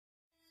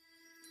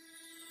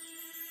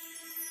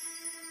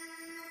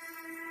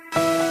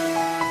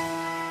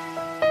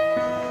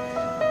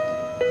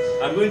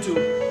I'm going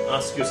to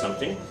ask you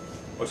something.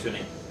 What's your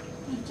name?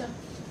 Rucha.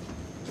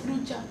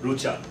 Rucha.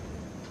 Rucha.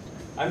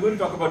 I'm going to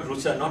talk about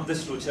Rucha, not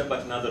this Rucha,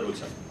 but another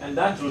Rucha. And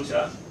that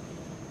Rucha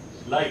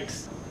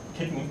likes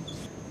kitten,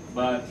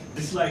 but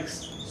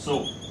dislikes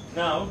soap.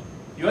 Now,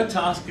 your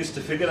task is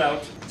to figure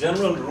out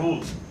general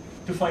rules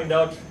to find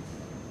out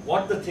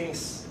what the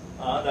things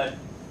are that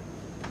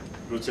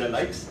Rucha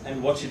likes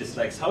and what she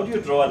dislikes. How do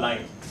you draw a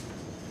line?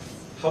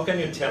 How can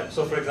you tell?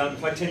 So, for example,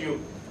 if I tell you,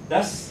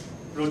 does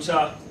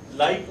Rucha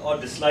like or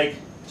dislike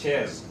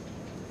chairs?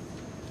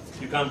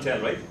 You can't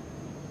tell, right?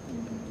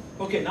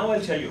 Okay, now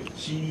I'll tell you.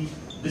 She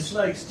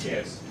dislikes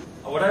chairs.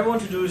 What I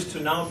want to do is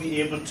to now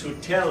be able to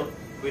tell,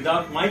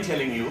 without my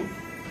telling you,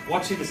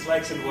 what she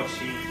dislikes and what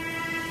she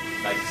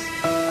likes.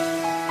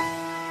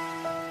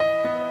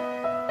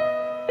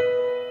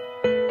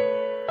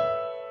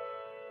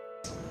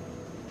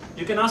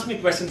 You can ask me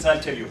questions,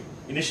 I'll tell you,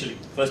 initially,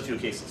 first few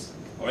cases.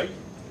 Alright?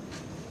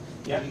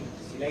 Yeah?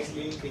 She likes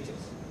living creatures.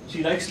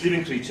 She likes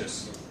living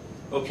creatures.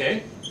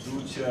 Okay.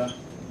 Rucha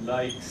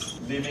likes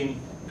living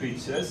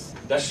creatures.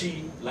 Does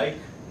she like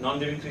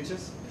non-living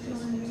creatures?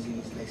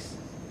 Yes.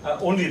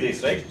 Only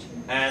this, right?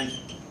 And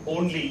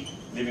only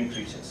living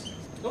creatures.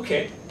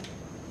 Okay.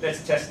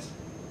 Let's test.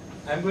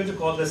 I'm going to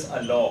call this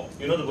a law.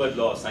 You know the word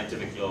law,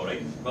 scientific law,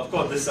 right? Of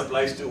course, this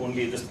applies to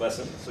only this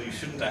person, so you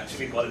shouldn't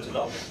actually call it a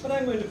law, but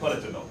I'm going to call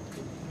it a law.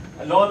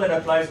 A law that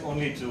applies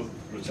only to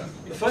Rucha.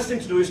 The first thing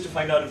to do is to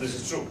find out if this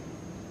is true,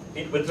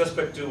 with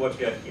respect to what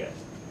we have here.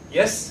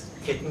 Yes,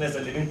 kitten is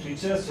a living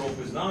creature, soap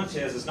is not,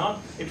 chairs is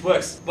not. It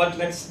works, but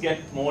let's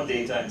get more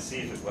data and see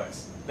if it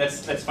works.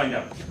 Let's find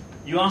out.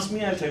 You ask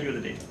me, I'll tell you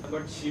the data.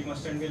 But she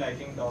mustn't be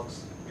liking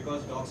dogs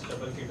because dogs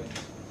double kittens.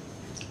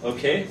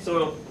 Okay,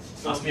 so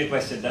ask me a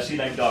question. Does she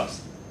like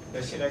dogs?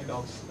 Does she like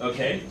dogs?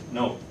 Okay,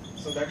 no.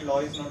 So that law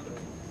is not true.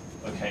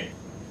 Okay.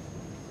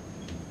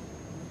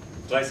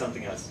 Try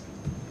something else.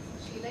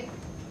 She likes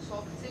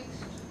soft things.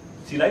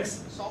 She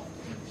likes? Soft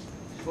things.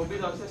 Soap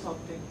is also soft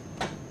thing.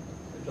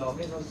 The dog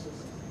is also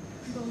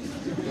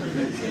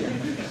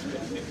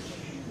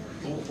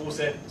Who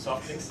said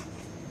soft things?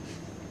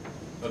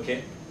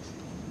 Okay.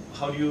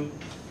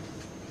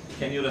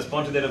 Can you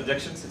respond to their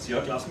objections? It's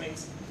your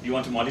classmates. Do you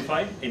want to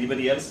modify?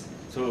 Anybody else?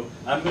 So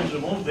I'm going to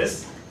remove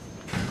this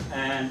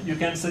and you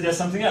can suggest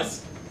something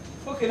else.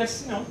 Okay,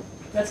 let's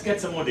get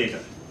some more data.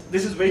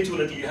 This is way too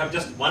little. You have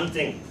just one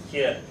thing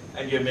here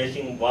and you're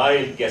making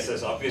wild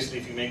guesses. Obviously,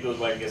 if you make those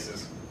wild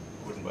guesses,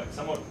 it wouldn't work.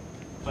 Some more.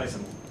 Try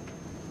some more.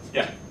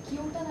 Yeah.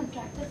 Cute and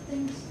attractive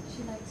things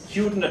she likes.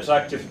 Cute and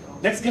attractive.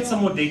 Let's get some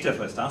more data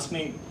first. Ask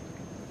me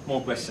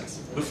more questions.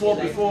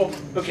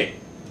 Okay,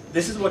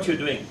 this is what you're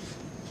doing.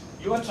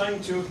 You are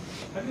trying to,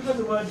 have you heard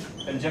the word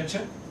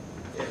conjecture?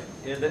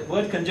 Yeah, the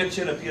word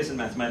conjecture appears in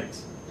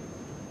mathematics.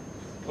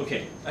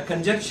 Okay, a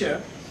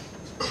conjecture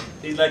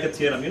is like a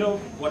theorem. You know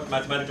what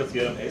mathematical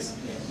theorem is?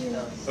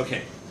 Yes.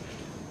 Okay.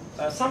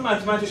 Some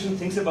mathematician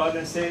thinks about it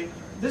and say,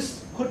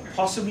 this could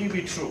possibly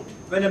be true.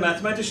 When a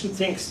mathematician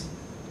thinks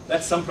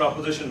that some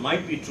proposition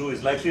might be true,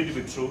 is likely to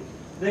be true,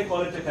 they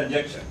call it a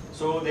conjecture.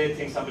 So they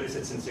think somebody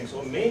sits and thinks,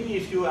 oh, maybe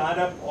if you add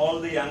up all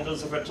the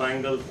angles of a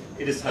triangle,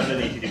 it is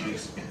 180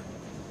 degrees.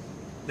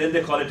 Then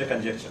they call it a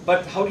conjecture.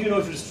 But how do you know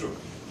if it is true?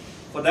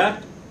 For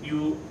that,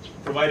 you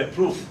provide a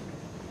proof.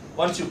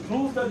 Once you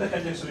prove that the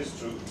conjecture is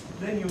true,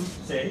 then you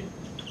say,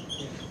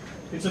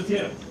 it's a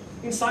theorem.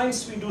 In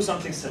science, we do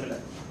something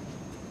similar.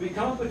 We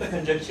come up with a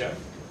conjecture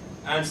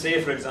and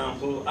say, for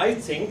example, I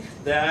think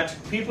that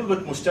people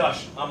with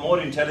moustache are more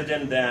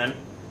intelligent than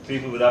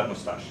people without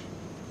moustache.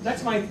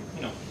 That's my,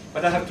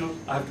 but I have to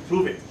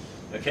prove it,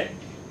 okay?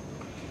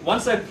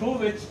 Once I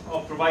prove it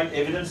or provide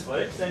evidence for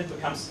it, then it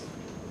becomes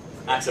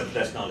accepted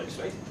as knowledge,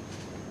 right?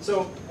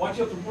 So what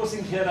you're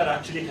proposing here are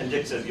actually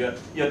conjectures,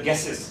 your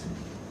guesses,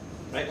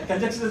 right? A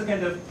conjecture is a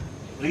kind of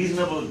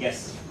reasonable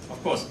guess.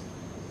 Of course,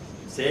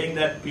 saying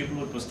that people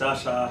with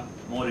moustache are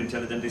more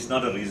intelligent is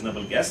not a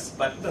reasonable guess,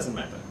 but it doesn't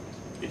matter.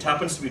 It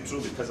happens to be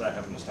true because I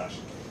have a moustache.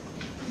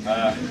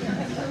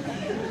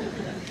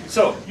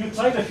 So, you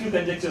tried a few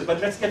conjectures, but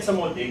let's get some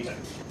more data.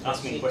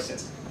 Ask me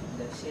questions.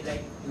 Does she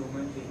like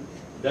human beings?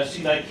 Does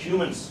she like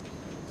humans?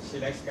 She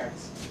likes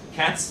cats.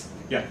 Cats?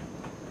 Yeah.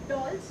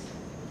 Dolls.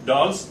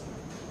 Dolls?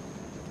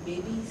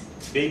 Babies.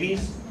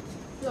 Babies?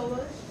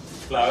 Flowers.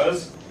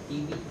 Flowers?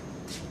 TV.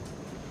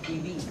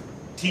 TV.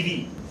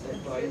 TV?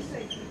 Toys.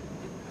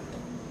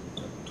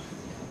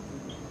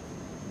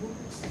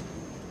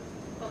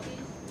 Puppies.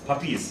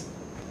 Puppies?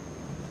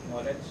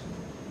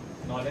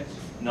 Knowledge.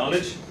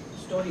 Knowledge?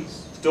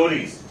 Stories.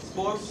 Stories?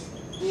 Sports.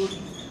 Food.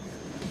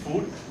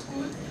 Food?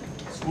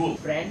 School?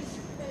 Friends.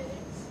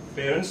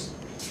 Parents?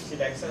 She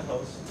likes her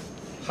house.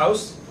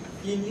 House?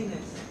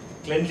 Cleanliness.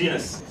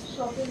 Cleanliness?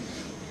 Shopping.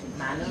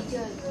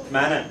 Manners.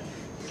 Manner?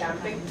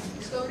 Camping.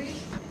 Stories.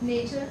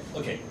 Nature.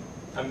 Okay,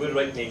 I'm going to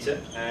write nature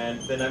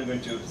and then I'm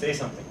going to say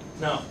something.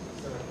 Now,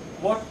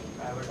 what?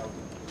 I have a doubt.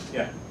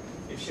 Yeah.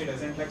 If she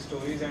doesn't like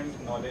stories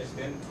and knowledge,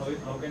 then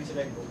how can she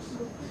like books?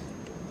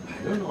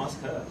 I don't know, ask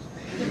her.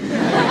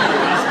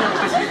 Ask her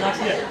because he's not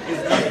here.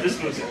 He's not this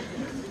closer.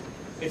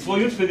 It's for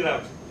you to figure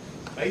out,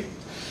 right?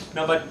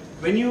 Now, but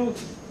when you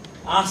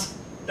ask,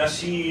 does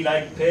she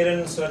like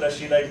parents or does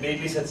she like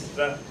babies,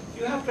 etc.,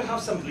 you have to have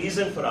some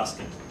reason for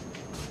asking.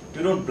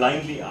 You don't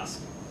blindly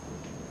ask.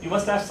 You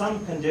must have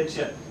some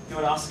conjecture. You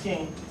are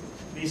asking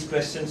these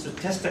questions to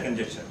test a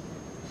conjecture.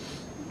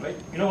 Right?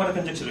 You know what a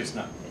conjecture is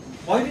now.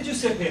 Why did you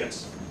say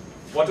parents?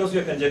 What was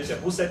your conjecture?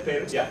 Who said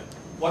parents? Yeah.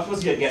 What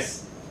was your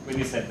guess when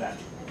you said that?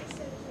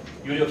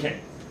 You were okay.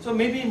 So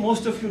maybe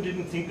most of you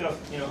didn't think of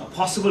a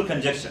possible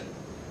conjecture.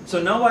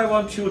 So now I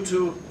want you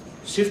to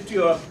shift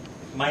your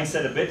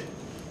mindset a bit.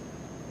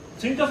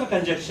 Think of a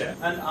conjecture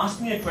and ask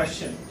me a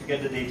question to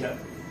get the data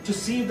to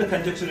see if the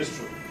conjecture is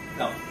true.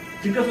 Now,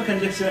 think of a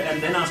conjecture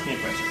and then ask me a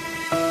question.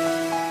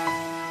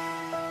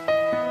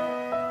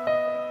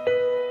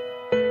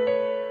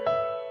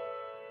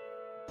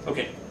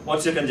 Okay,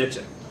 what's your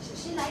conjecture?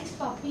 She likes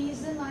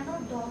puppies, then why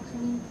not dogs? I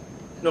mean,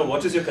 No,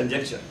 what is your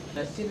conjecture?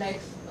 Does she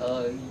likes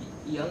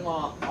young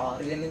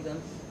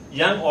organisms?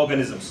 Young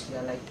organisms.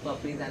 Yeah, like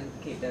puppies and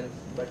kittens,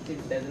 but she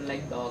doesn't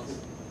like dogs.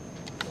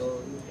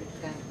 So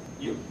it can.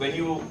 When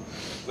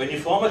you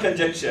form a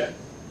conjecture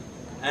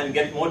and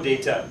get more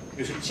data,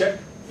 you should check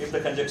if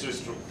the conjecture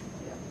is true.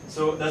 Yeah.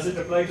 So does it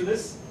apply to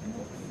this?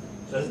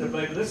 Does it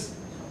apply to this?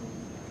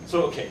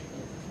 So okay.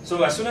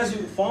 So as soon as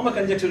you form a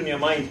conjecture in your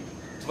mind,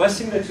 the first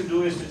thing that you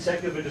do is to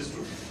check if it is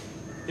true,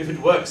 if it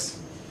works,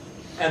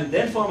 and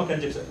then form a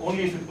conjecture.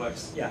 Only if it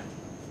works. Yeah.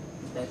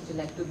 Does she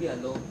like to be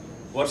alone?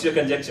 What's your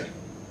conjecture?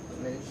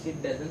 I mean, she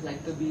doesn't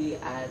like to be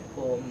at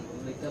home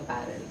with her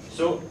parents.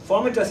 So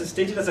form it as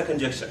state it as a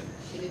conjecture.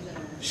 She lives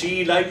alone.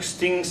 She likes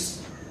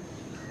things.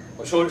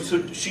 So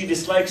she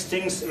dislikes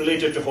things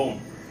related to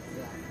home.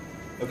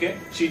 Yeah. Okay?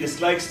 She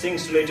dislikes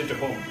things related to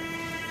home.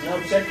 Now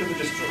check if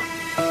it is true.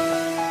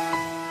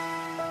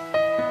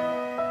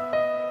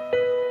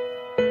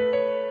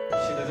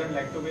 She doesn't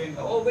like to be in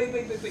the Oh, wait.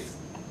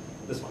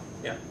 This one.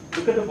 Yeah.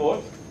 Look at the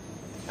board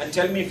and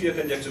tell me if your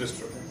conjecture is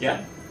true.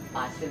 Yeah?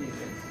 Partially,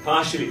 yes.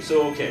 Partially.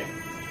 So okay.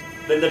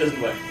 Then that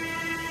doesn't work.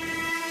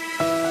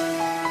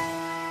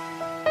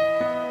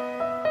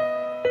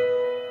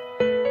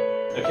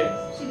 Okay?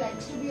 she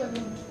likes to be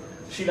alone.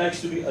 She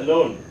likes to be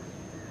alone.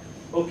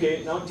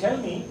 Okay, now tell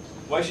me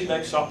why she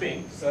likes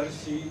shopping. Sir,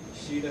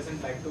 she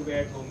doesn't like to be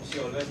at home. She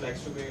always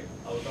likes to be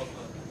out of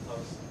her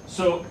house.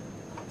 So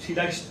she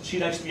likes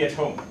to be at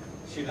home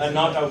She and doesn't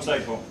not like-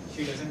 outside home.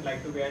 She doesn't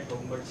like to be at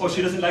home, but Oh,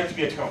 she doesn't like to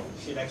be at home.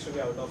 She likes to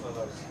be out of her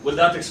house. Will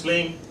that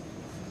explain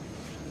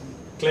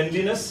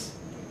cleanliness?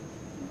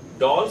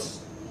 Dolls?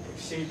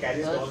 She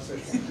carries Yes. dolls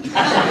with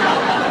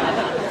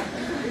her.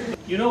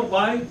 You know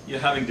why you're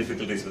having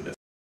difficulties with this?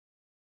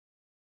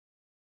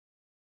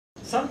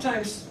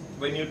 Sometimes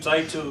when you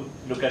try to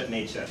look at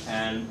nature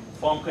and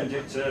form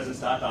conjectures and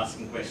start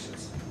asking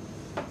questions,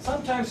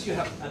 sometimes you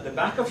have, at the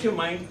back of your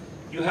mind,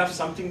 you have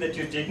something that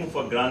you're taking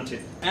for granted.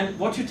 And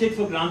what you take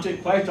for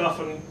granted quite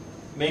often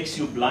makes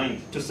you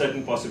blind to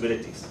certain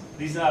possibilities.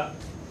 These are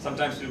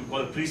sometimes we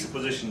call it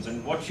presuppositions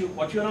and what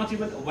you're not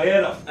even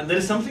aware of. And there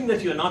is something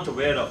that you're not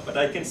aware of, but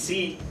I can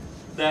see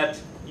that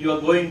you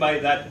are going by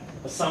that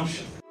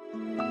assumption.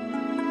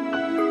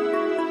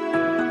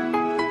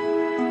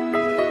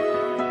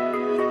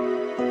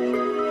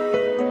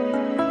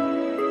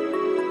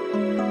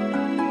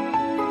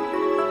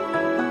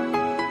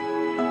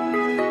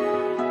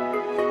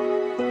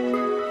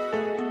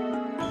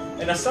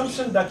 An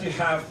assumption that you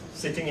have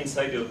sitting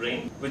inside your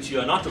brain, which you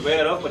are not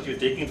aware of but you're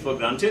taking for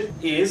granted,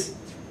 is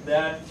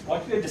that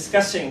what we are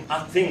discussing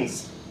are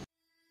things.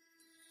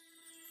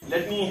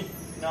 Let me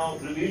now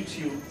reveal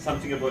to you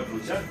something about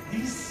Rucha.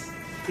 These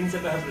things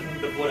that I have written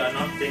before are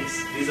not things,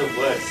 these are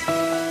words.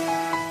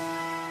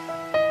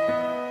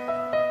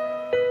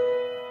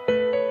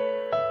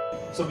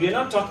 So we are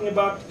not talking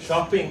about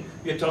shopping,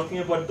 we are talking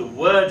about the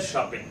word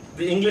shopping,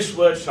 the English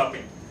word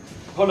shopping.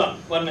 Hold on,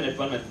 1 minute.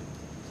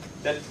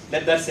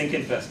 Let that sink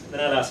in first,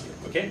 then I'll ask you,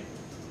 okay?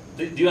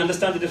 Do you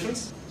understand the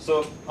difference?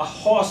 So a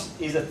horse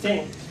is a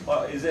thing,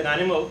 or is an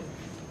animal,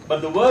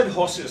 but the word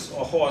horses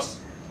or horse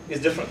is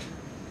different.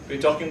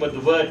 We're talking about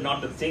the word,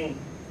 not the thing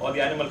or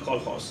the animal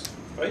called horse,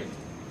 right?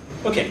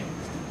 Okay,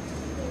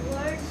 The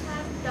words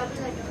have double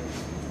letters.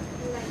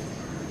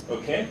 Like,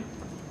 okay.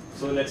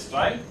 So let's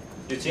try.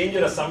 You change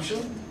your assumption,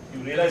 you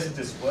realize it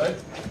is word,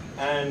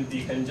 and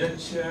the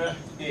conjecture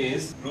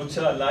is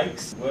Rucha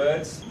likes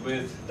words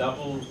with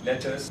double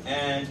letters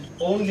and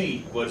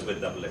only words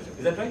with double letters.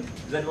 Is that right?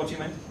 Is that what you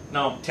meant?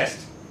 Now test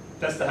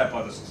the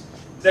hypothesis.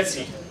 Let's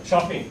see.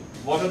 Shopping.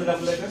 What are the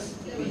double letters?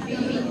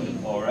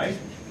 All right.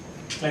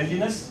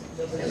 Cleanliness.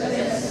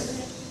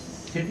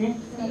 Kitten.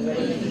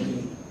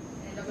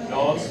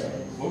 Dolls.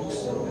 Books.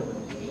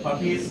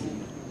 Puppies.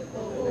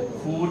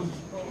 Food.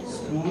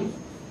 School.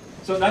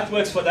 So that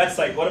works for that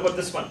side. What about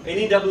this one?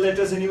 Any double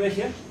letters anywhere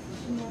here?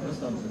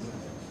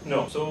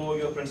 No. So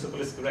your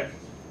principle is correct.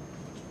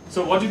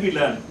 So what did we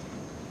learn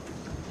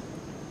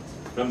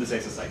from this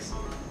exercise?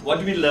 What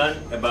did we learn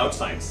about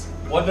science?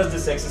 What does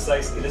this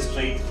exercise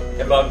illustrate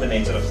about the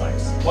nature of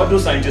science? What do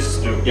scientists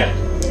do? Yeah.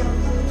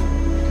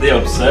 They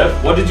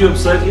observe. What did you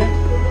observe here?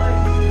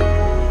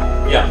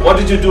 Yeah. What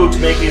did you do to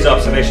make these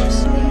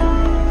observations?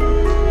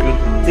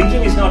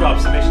 Thinking is not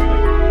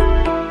observation.